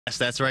Yes,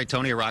 that's right,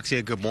 Tony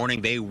Araxia. Good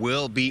morning. They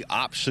will be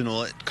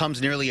optional. It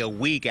comes nearly a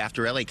week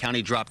after LA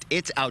County dropped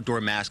its outdoor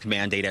mask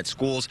mandate at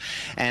schools,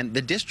 and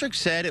the district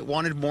said it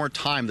wanted more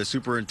time. The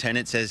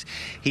superintendent says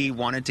he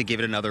wanted to give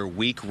it another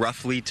week,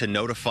 roughly, to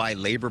notify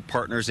labor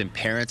partners and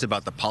parents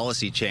about the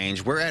policy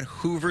change. We're at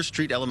Hoover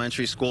Street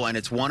Elementary School, and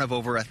it's one of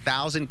over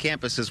 1,000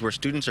 campuses where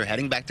students are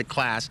heading back to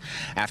class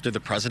after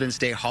the President's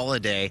Day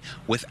holiday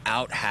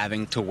without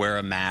having to wear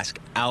a mask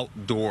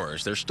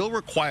outdoors. They're still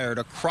required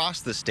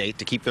across the state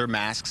to keep their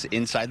masks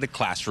inside the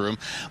classroom,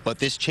 but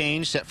this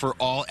change set for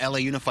all LA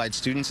Unified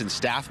students and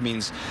staff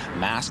means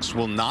masks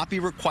will not be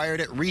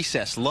required at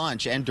recess,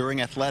 lunch, and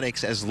during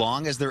athletics as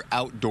long as they're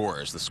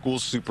outdoors. The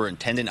school's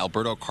superintendent,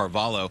 Alberto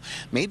Carvalho,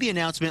 made the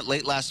announcement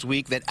late last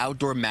week that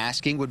outdoor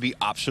masking would be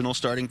optional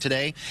starting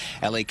today.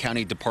 LA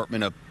County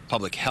Department of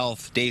Public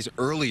Health days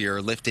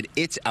earlier lifted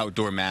its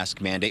outdoor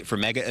mask mandate for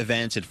mega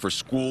events and for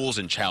schools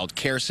and child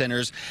care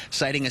centers,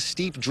 citing a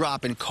steep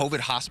drop in COVID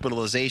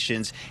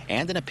hospitalizations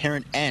and an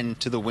apparent end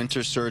to the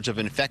winter surge of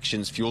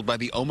infections fueled by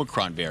the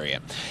Omicron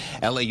variant.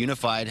 LA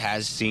Unified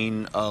has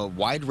seen a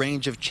wide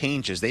range of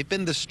changes. They've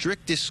been the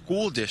strictest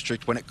school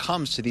district when it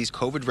comes to these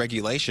COVID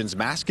regulations.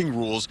 Masking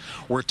rules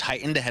were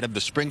tightened ahead of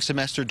the spring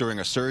semester during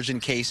a surge in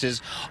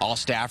cases. All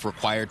staff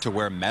required to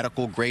wear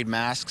medical grade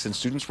masks, and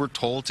students were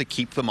told to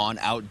keep them on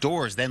outdoors.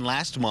 Then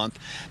last month,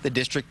 the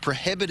district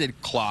prohibited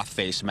cloth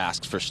face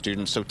masks for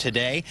students. So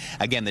today,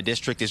 again, the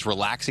district is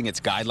relaxing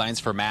its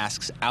guidelines for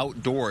masks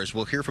outdoors.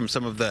 We'll hear from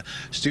some of the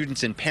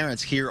students and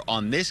parents here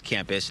on this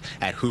campus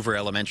at Hoover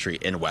Elementary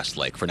in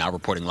Westlake. For now,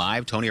 reporting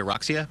live, Tony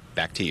Araxia,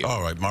 back to you.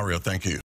 All right, Mario, thank you.